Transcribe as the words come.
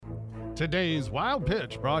Today's Wild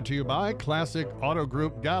Pitch brought to you by Classic Auto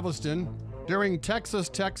Group Galveston. During Texas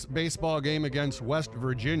Tech's baseball game against West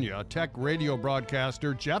Virginia, Tech radio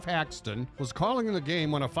broadcaster Jeff Haxton was calling the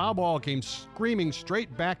game when a foul ball came screaming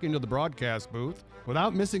straight back into the broadcast booth.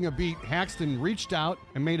 Without missing a beat, Haxton reached out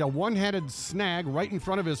and made a one-handed snag right in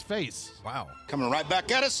front of his face. Wow. Coming right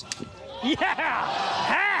back at us. Yeah!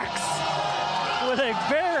 Hacks! With a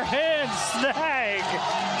bare hand snag.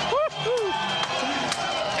 Woo-hoo!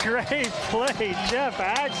 Great play, Jeff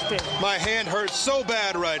Haxton. My hand hurts so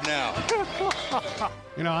bad right now.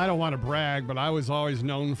 You know, I don't want to brag, but I was always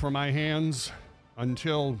known for my hands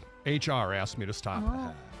until HR asked me to stop.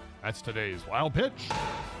 That's today's Wild Pitch.